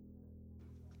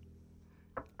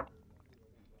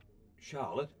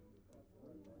 Charlotte?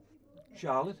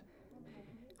 Charlotte?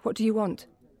 What do you want?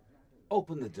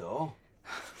 Open the door.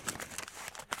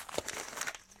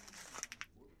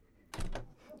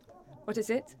 What is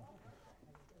it?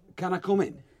 Can I come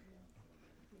in?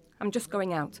 I'm just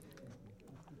going out.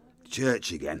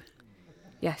 Church again?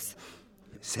 Yes.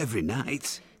 It's every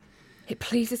night. It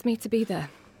pleases me to be there.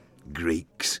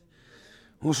 Greeks.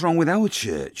 What's wrong with our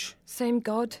church? Same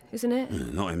God, isn't it?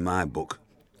 Not in my book.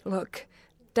 Look,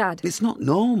 Dad. It's not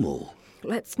normal.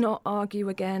 Let's not argue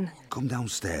again. Come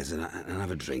downstairs and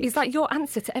have a drink. Is that your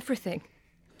answer to everything?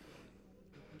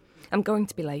 I'm going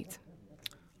to be late.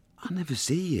 I never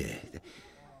see you.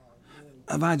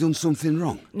 Have I done something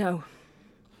wrong? No.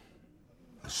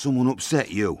 Has someone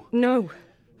upset you? No.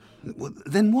 Well,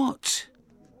 then what?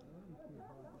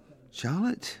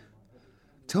 Charlotte,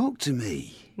 talk to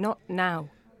me. Not now.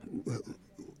 Well,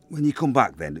 when you come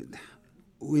back then,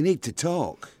 we need to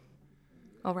talk.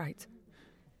 All right.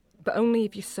 But only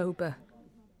if you're sober.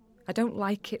 I don't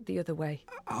like it the other way.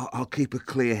 I'll keep a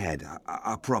clear head,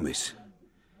 I promise.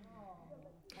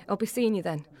 I'll be seeing you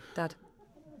then, Dad.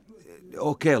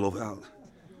 OK, love.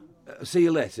 I'll see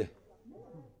you later.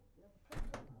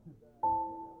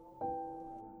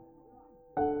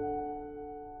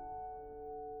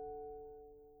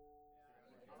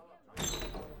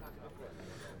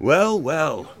 Well,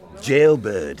 well,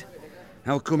 jailbird.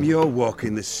 How come you're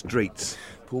walking the streets?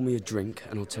 Pour me a drink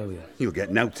and I'll tell you. You'll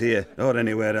get nowt here or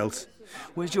anywhere else.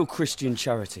 Where's your Christian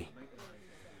charity?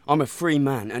 I'm a free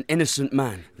man, an innocent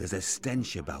man. There's a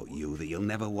stench about you that you'll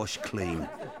never wash clean.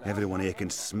 Everyone here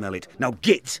can smell it. Now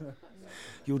get!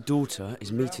 Your daughter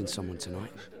is meeting someone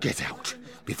tonight. Get out,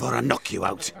 before I knock you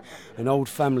out. An old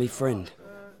family friend.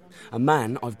 A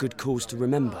man I've good cause to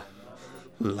remember.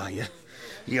 Liar.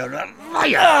 You're a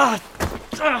liar!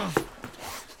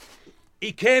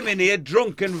 He came in here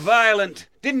drunk and violent,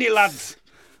 didn't he, lads?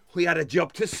 We had a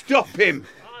job to stop him.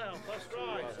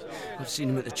 I've seen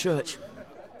him at the church.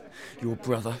 Your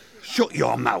brother. Shut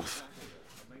your mouth.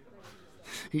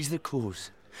 He's the cause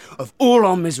of all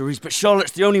our miseries, but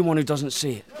Charlotte's the only one who doesn't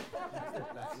see it.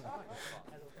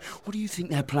 What do you think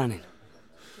they're planning?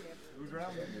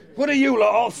 What are you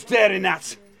lot all staring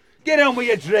at? Get on with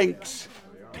your drinks.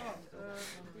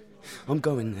 I'm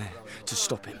going there to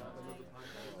stop him.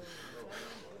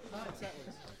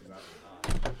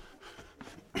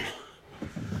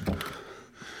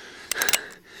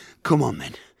 Come on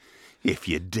then, if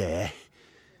you dare.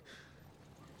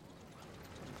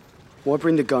 Why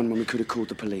bring the gun when we could have called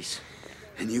the police?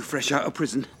 And you fresh out of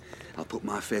prison? I'll put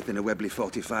my faith in a Webley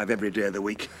 45 every day of the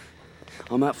week.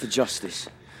 I'm out for justice,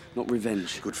 not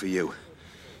revenge. Good for you.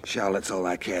 Charlotte's all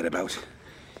I cared about.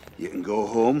 You can go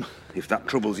home, if that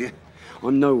troubles you.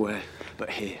 I'm nowhere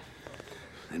but here.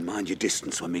 Then mind your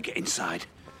distance when we get inside.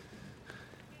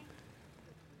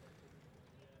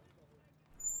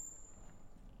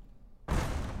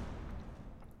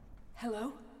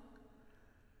 Hello?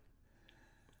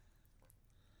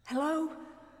 Hello?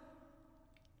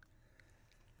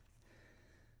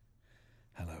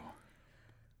 Hello.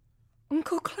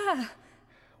 Uncle Claire?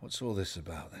 What's all this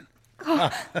about, then?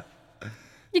 Oh,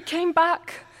 you came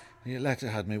back. Your letter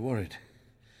had me worried.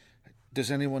 Does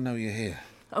anyone know you're here?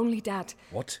 Only Dad.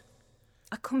 What?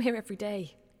 I come here every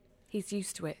day. He's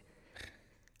used to it.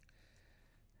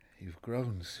 You've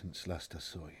grown since last I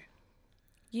saw you.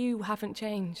 You haven't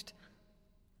changed.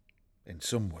 In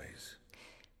some ways.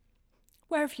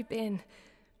 Where have you been?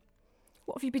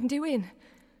 What have you been doing?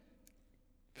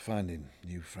 Finding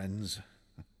new friends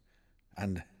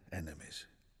and enemies.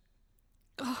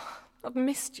 Oh, I've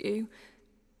missed you.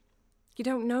 You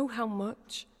don't know how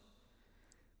much.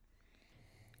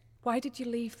 Why did you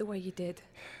leave the way you did?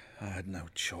 I had no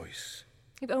choice.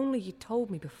 If only you'd told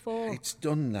me before. It's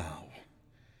done now.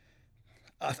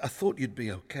 I thought you'd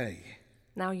be okay.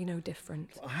 Now you know different.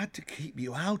 I had to keep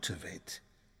you out of it.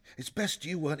 It's best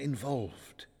you weren't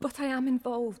involved. But I am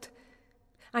involved.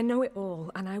 I know it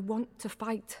all, and I want to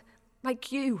fight,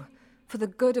 like you, for the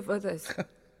good of others.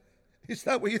 Is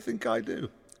that what you think I do?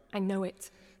 I know it.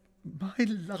 My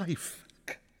life.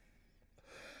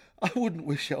 I wouldn't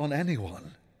wish it on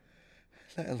anyone,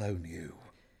 let alone you.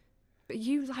 But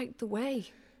you light the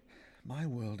way. My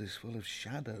world is full of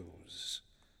shadows.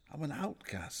 I'm an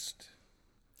outcast.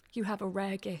 You have a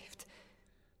rare gift.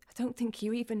 I don't think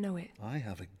you even know it. I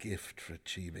have a gift for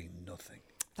achieving nothing.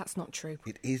 That's not true.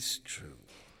 It is true.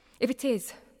 If it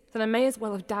is, then I may as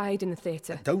well have died in the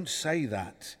theatre. Don't say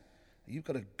that. You've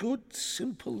got a good,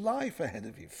 simple life ahead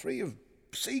of you, free of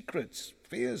secrets,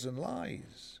 fears and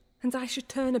lies. And I should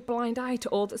turn a blind eye to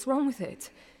all that's wrong with it.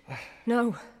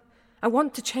 No, I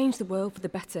want to change the world for the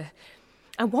better.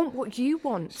 I want what you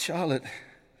want. Charlotte,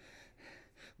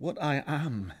 what I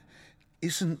am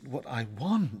isn't what I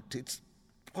want. It's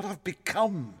what I've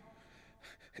become.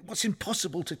 What's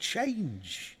impossible to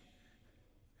change.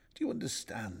 Do you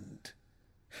understand?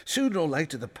 Sooner or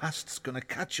later, the past's going to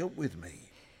catch up with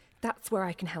me. That's where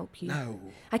I can help you. No.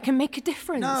 I can make a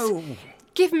difference. No.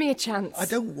 Give me a chance. I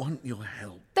don't want your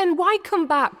help. Then why come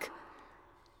back?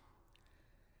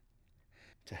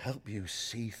 To help you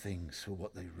see things for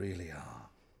what they really are.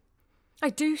 I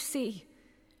do see.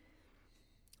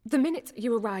 The minute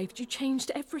you arrived, you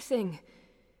changed everything.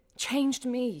 Changed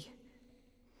me.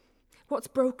 What's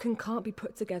broken can't be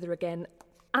put together again,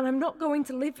 and I'm not going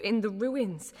to live in the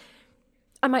ruins.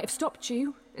 I might have stopped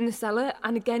you in the cellar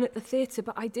and again at the theatre,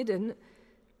 but I didn't.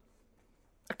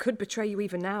 I could betray you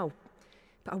even now,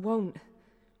 but I won't.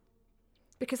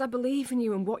 Because I believe in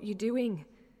you and what you're doing.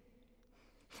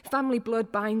 Family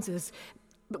blood binds us,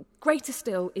 but greater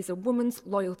still is a woman's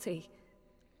loyalty.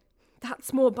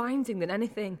 That's more binding than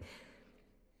anything.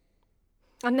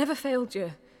 I never failed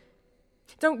you.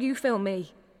 Don't you fail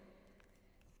me.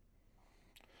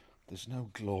 There's no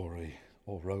glory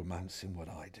or romance in what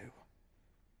I do.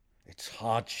 It's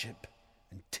hardship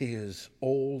and tears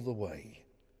all the way.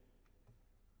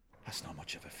 That's not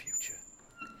much of a future.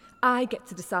 I get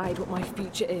to decide what my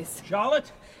future is.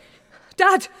 Charlotte?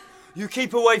 Dad! You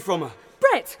keep away from her.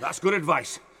 Brett! That's good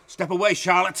advice. Step away,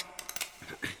 Charlotte.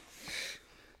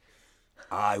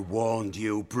 I warned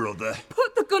you, brother.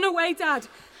 Put the gun away, Dad.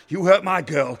 You hurt my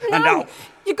girl, and now...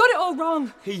 You got it all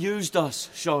wrong. He used us,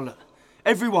 Charlotte.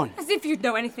 Everyone. As if you'd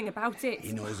know anything about it.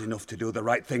 He knows enough to do the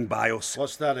right thing by us.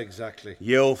 What's that exactly?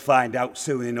 You'll find out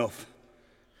soon enough.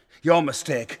 Your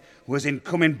mistake was in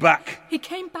coming back. He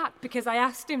came back because I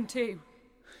asked him to.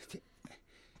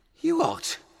 You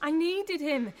what? I needed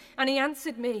him, and he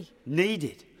answered me.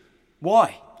 Needed?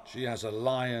 Why? She has a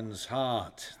lion's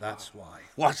heart, that's why.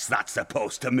 What's that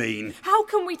supposed to mean? How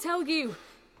can we tell you?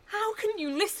 How can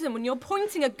you listen when you're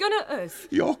pointing a gun at us?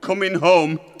 You're coming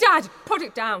home. Dad, put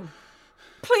it down.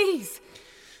 Please.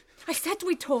 I said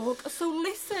we'd talk, so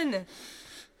listen.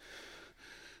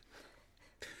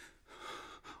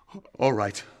 All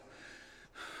right.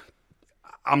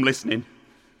 I'm listening.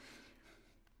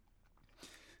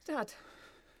 Dad,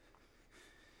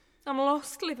 I'm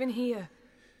lost living here.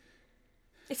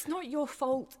 It's not your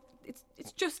fault.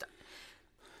 It's just...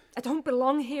 I don't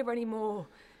belong here anymore.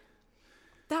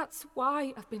 That's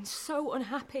why I've been so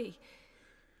unhappy.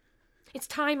 It's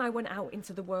time I went out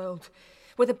into the world,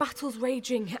 where the battle's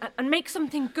raging, and make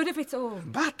something good of it all.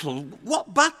 Battle?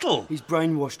 What battle? He's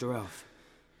brainwashed her, Alf.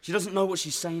 She doesn't know what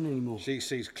she's saying anymore. She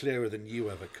sees clearer than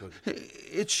you ever could.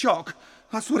 It's shock.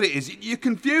 That's what it is. You're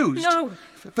confused. No.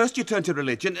 First you turn to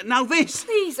religion, and now this.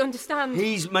 Please understand.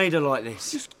 He's made her like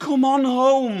this. Just come on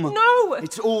home. No!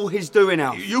 It's all his doing,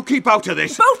 Alf. You keep out of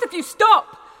this. Both of you,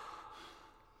 stop!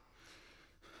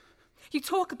 You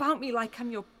talk about me like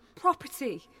I'm your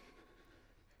property.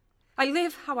 I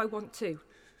live how I want to.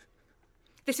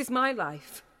 This is my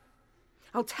life.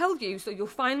 I'll tell you so you'll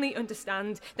finally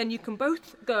understand, then you can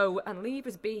both go and leave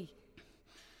us be.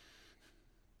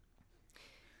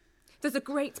 There's a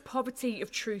great poverty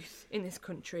of truth in this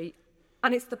country,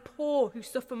 and it's the poor who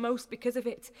suffer most because of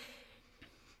it.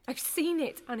 I've seen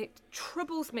it, and it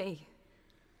troubles me.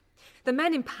 The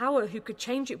men in power who could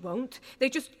change it won't. They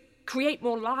just create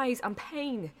more lies and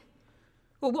pain.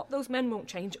 Well, what those men won't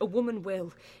change, a woman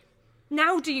will.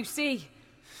 Now do you see?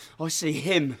 I see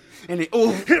him in it all.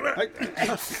 Uncle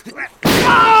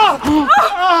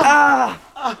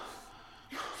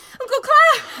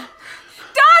Claire!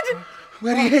 Dad!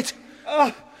 Where did he hit?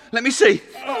 Let me see.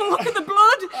 Oh, look at the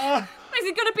blood! Is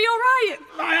it going to be all right?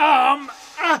 My arm!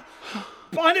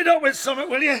 Bind it up with something,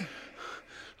 will you?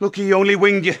 Look, he only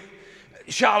winged you.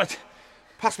 Charlotte,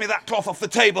 pass me that cloth off the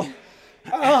table.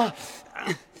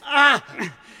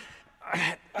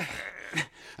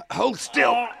 Hold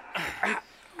still.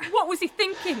 What was he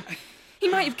thinking? He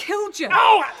might have killed you.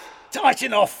 Oh! Tight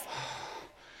enough.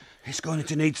 He's going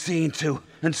to need seeing to,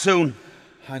 and soon.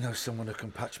 I know someone who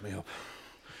can patch me up.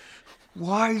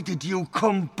 Why did you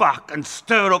come back and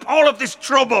stir up all of this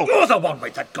trouble? You're the one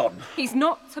with the gun. He's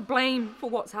not to blame for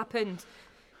what's happened.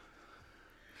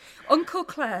 Uncle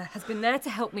Claire has been there to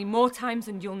help me more times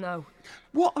than you'll know.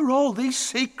 What are all these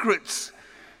secrets?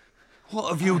 What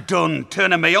have you done,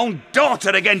 turning my own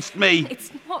daughter against me?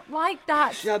 It's not like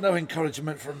that. She had no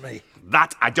encouragement from me.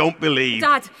 That I don't believe.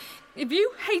 Dad, if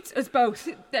you hate us both,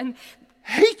 then...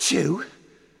 Hate you?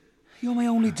 You're my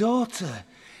only daughter.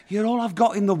 You're all I've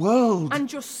got in the world.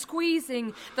 And you're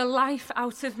squeezing the life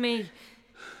out of me.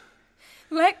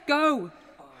 Let go.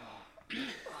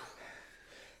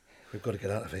 We've got to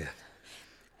get out of here.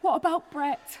 What about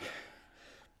Brett?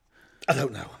 I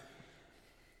don't know.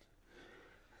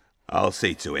 I'll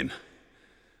see to him.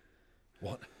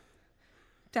 What?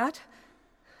 Dad?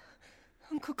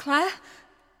 Uncle Claire?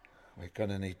 We're going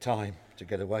to need time to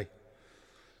get away.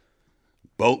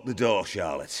 Bolt the door,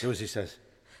 Charlotte. Do as he says.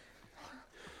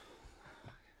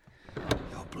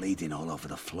 You're bleeding all over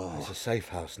the floor. There's a safe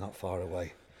house not far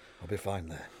away. I'll be fine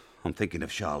there. I'm thinking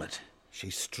of Charlotte.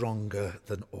 She's stronger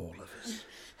than all of us.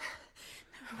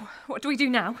 What do we do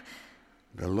now?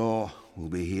 The law will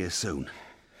be here soon.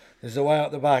 There's a way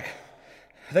out the back.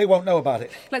 They won't know about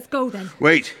it. Let's go then.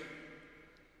 Wait.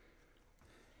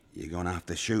 You're going to have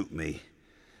to shoot me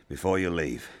before you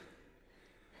leave.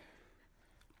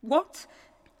 What?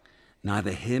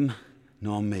 Neither him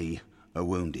nor me are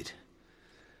wounded.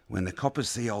 When the coppers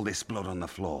see all this blood on the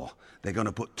floor, they're going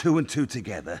to put two and two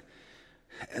together,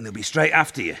 and they'll be straight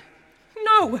after you.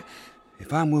 No!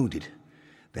 If I'm wounded,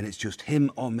 then it's just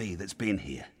him or me that's been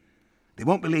here. They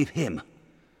won't believe him.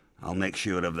 I'll make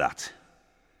sure of that.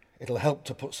 It'll help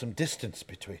to put some distance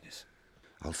between us.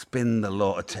 I'll spin the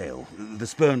law a tale, the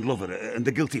spurned lover and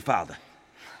the guilty father.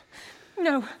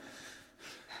 No.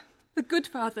 The good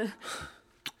father.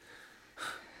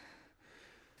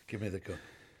 Give me the gun.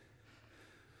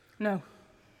 No.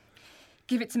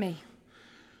 Give it to me.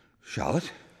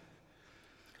 Charlotte?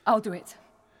 I'll do it.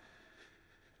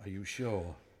 Are you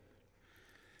sure?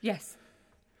 Yes.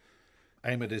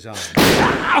 Aim at his arm.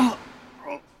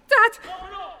 Dad!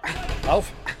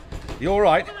 Alf, you all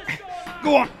right?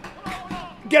 Go on.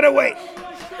 Get away.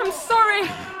 I'm sorry.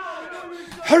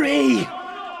 Hurry.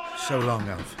 So long,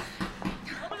 Alf.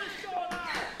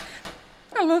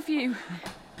 I love you,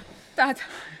 Dad.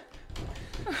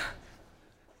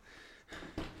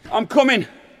 I'm coming.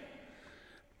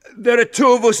 There are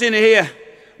 2 of us in here.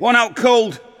 One out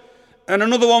cold and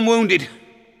another one wounded.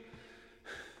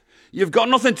 You've got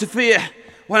nothing to fear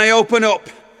when I open up.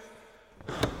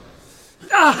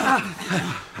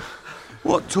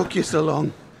 What took you so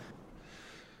long?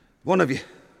 One of you,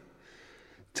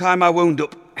 tie my wound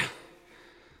up,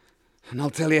 and I'll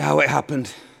tell you how it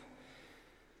happened.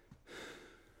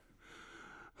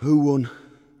 Who won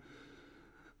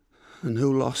and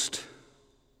who lost?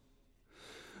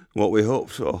 What we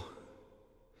hoped for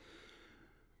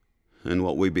and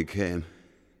what we became.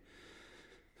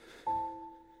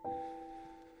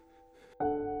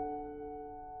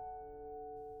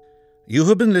 You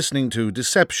have been listening to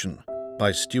Deception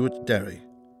by Stuart Derry.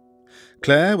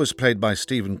 Claire was played by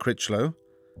Stephen Critchlow,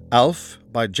 Alf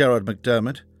by Gerard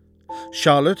McDermott,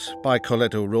 Charlotte by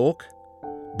Colette O'Rourke,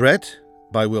 Brett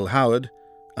by Will Howard,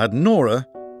 and Nora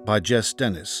by Jess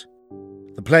Dennis.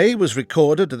 The play was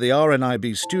recorded at the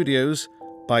RNIB studios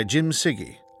by Jim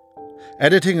Siggy.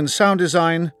 Editing and sound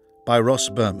design by Ross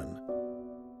Berman.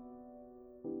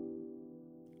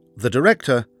 The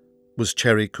director was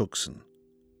Cherry Cookson.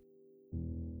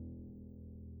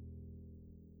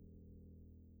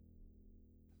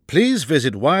 Please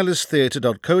visit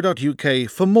wirelesstheatre.co.uk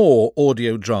for more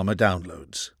audio drama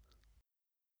downloads.